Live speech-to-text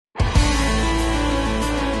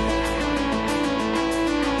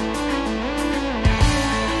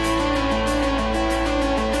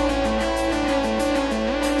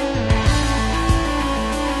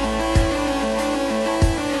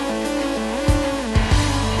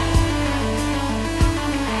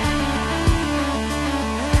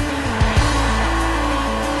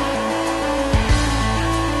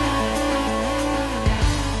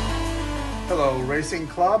Racing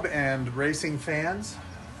Club and racing fans,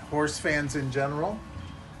 horse fans in general.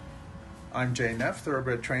 I'm Jay Neff,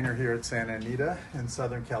 thoroughbred trainer here at Santa Anita in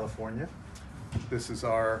Southern California. This is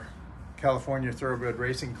our California Thoroughbred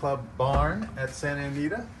Racing Club barn at Santa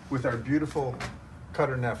Anita with our beautiful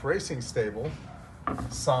Cutter Neff Racing Stable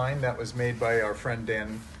sign that was made by our friend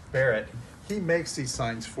Dan Barrett. He makes these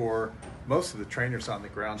signs for most of the trainers on the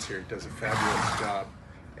grounds here. He does a fabulous job.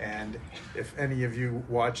 And if any of you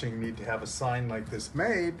watching need to have a sign like this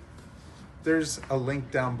made, there's a link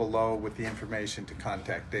down below with the information to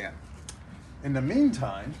contact Dan. In the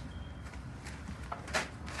meantime,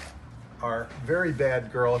 our very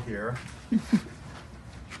bad girl here,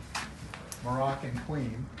 Moroccan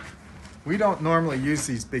Queen, we don't normally use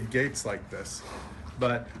these big gates like this,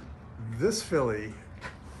 but this filly,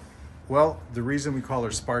 well, the reason we call her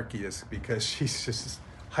Sparky is because she's just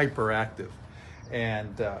hyperactive.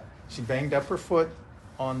 And she banged up her foot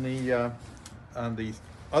on the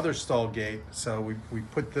other stall gate, so we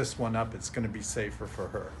put this one up. It's going to be safer for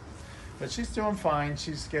her. But she's doing fine.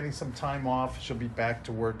 She's getting some time off. She'll be back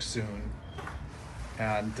to work soon.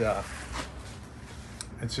 And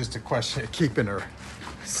it's just a question of keeping her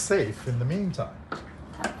safe in the meantime.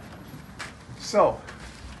 So,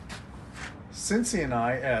 Cincy and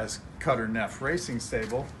I, as Cutter Neff Racing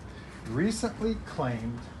Stable, recently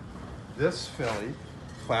claimed this filly,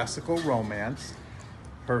 Classical Romance.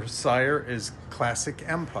 Her sire is Classic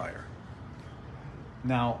Empire.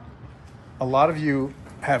 Now, a lot of you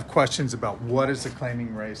have questions about what is a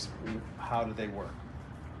claiming race, how do they work?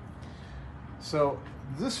 So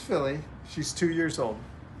this filly, she's 2 years old.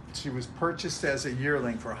 She was purchased as a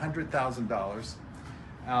yearling for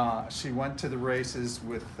 $100,000. She went to the races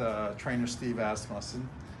with trainer Steve Asmussen.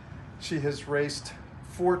 She has raced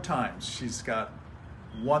 4 times. She's got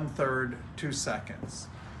 1/3, 2 seconds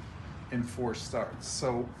in 4 starts.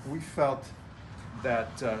 So we felt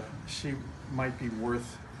that she might be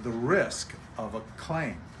worth the risk of a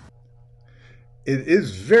claim. It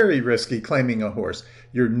is very risky claiming a horse.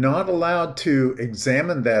 You're not allowed to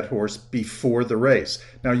examine that horse before the race.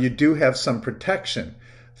 Now, you do have some protection.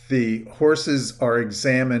 The horses are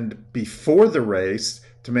examined before the race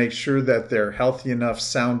to make sure that they're healthy enough,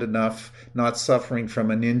 sound enough, not suffering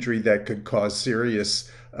from an injury that could cause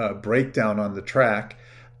serious breakdown on the track.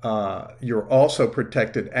 You're also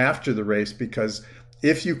protected after the race because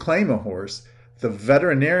if you claim a horse, the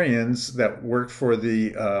veterinarians that work for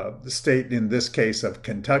the state, in this case of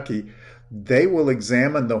Kentucky, they will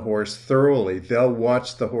examine the horse thoroughly. They'll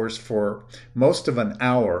watch the horse for most of an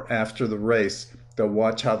hour after the race. They'll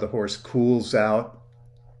watch how the horse cools out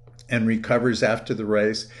and recovers after the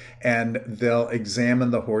race, and they'll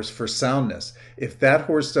examine the horse for soundness. If that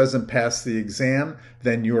horse doesn't pass the exam,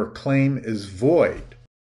 then your claim is void.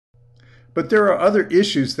 But there are other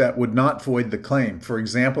issues that would not void the claim. For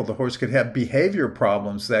example, the horse could have behavior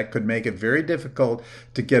problems that could make it very difficult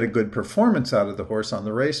to get a good performance out of the horse on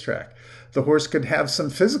the racetrack. The horse could have some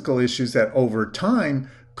physical issues that over time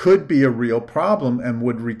could be a real problem and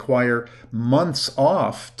would require months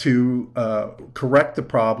off to correct the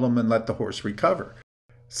problem and let the horse recover.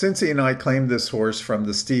 Cincy and I claimed this horse from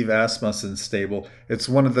the Steve Asmussen stable. It's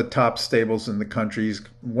one of the top stables in the country. He's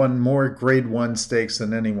won more Grade 1 stakes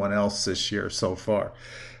than anyone else this year so far.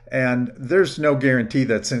 And there's no guarantee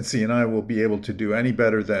that Cincy and I will be able to do any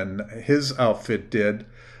better than his outfit did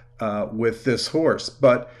with this horse.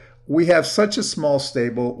 But we have such a small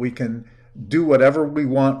stable, we can do whatever we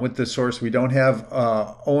want with this horse. We don't have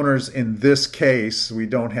owners in this case. We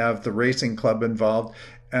don't have the racing club involved.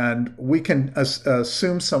 And we can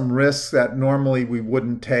assume some risks that normally we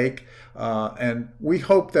wouldn't take. And we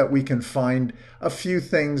hope that we can find a few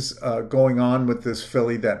things going on with this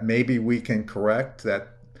filly that maybe we can correct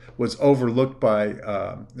that was overlooked by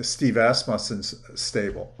Steve Asmussen's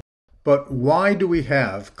stable. But why do we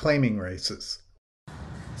have claiming races?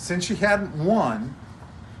 Since she hadn't won,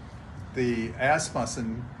 the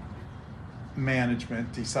Asmussen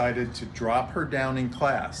management decided to drop her down in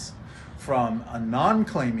class from a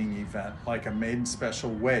non-claiming event like a maiden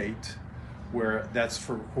special weight, where that's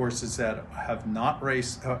for horses that have not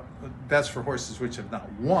raced, that's for horses which have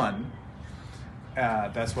not won.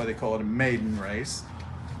 That's why they call it a maiden race.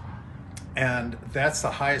 And that's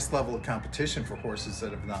the highest level of competition for horses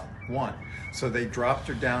that have not won. So they dropped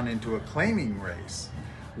her down into a claiming race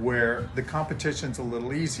where the competition's a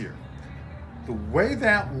little easier. The way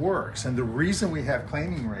that works, and the reason we have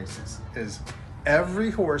claiming races, is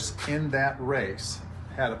every horse in that race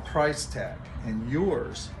had a price tag, and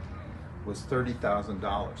yours was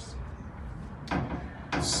 $30,000.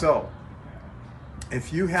 So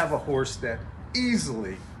if you have a horse that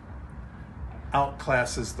easily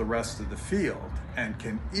outclasses the rest of the field and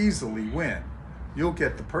can easily win, you'll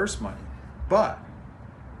get the purse money. But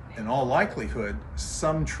in all likelihood,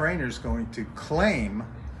 some trainer's going to claim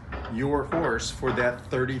your horse for that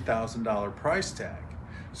 $30,000 price tag.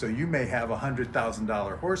 So you may have a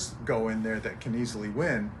 $100,000 horse go in there that can easily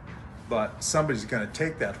win, but somebody's going to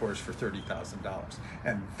take that horse for $30,000.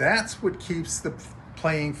 And that's what keeps the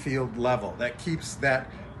playing field level. That keeps that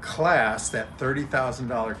class, that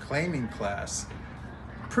 $30,000 claiming class,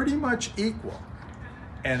 pretty much equal.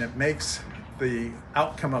 And it makes the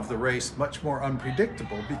outcome of the race much more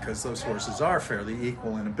unpredictable because those horses are fairly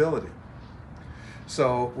equal in ability.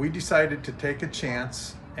 So we decided to take a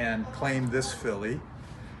chance and claim this filly.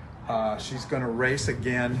 She's going to race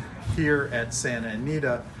again here at Santa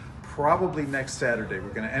Anita probably next Saturday.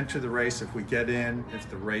 We're going to enter the race if we get in. If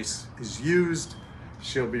the race is used,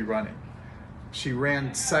 she'll be running. She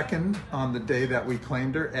ran second on the day that we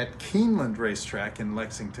claimed her at Keeneland Racetrack in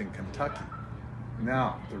Lexington, Kentucky.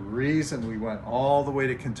 Now, the reason we went all the way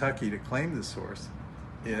to Kentucky to claim this horse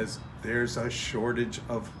is there's a shortage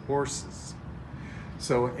of horses.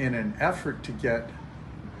 So in an effort to get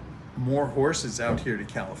more horses out here to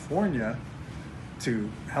California to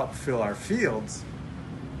help fill our fields,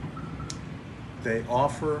 they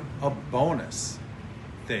offer a bonus.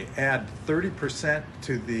 They add 30%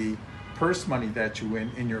 to the purse money that you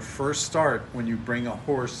win in your first start when you bring a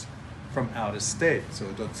horse from out of state. So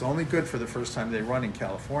it's only good for the first time they run in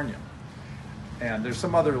California. And there's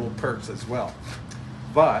some other little perks as well.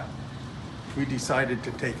 But we decided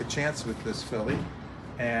to take a chance with this filly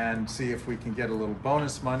and see if we can get a little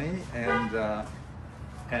bonus money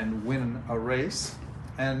and win a race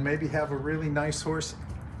and maybe have a really nice horse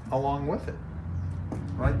along with it.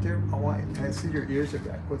 Right there? Oh, I see your ears are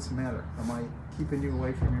back. What's the matter? Am I keeping you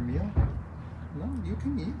away from your meal? No, you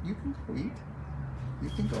can eat. You can go eat. You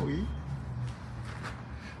can go eat.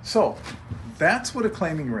 So that's what a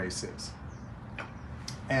claiming race is.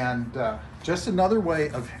 And just another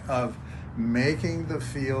way of making the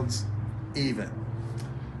fields even.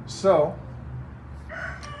 So,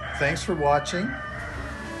 thanks for watching,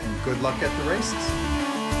 and good luck at the races.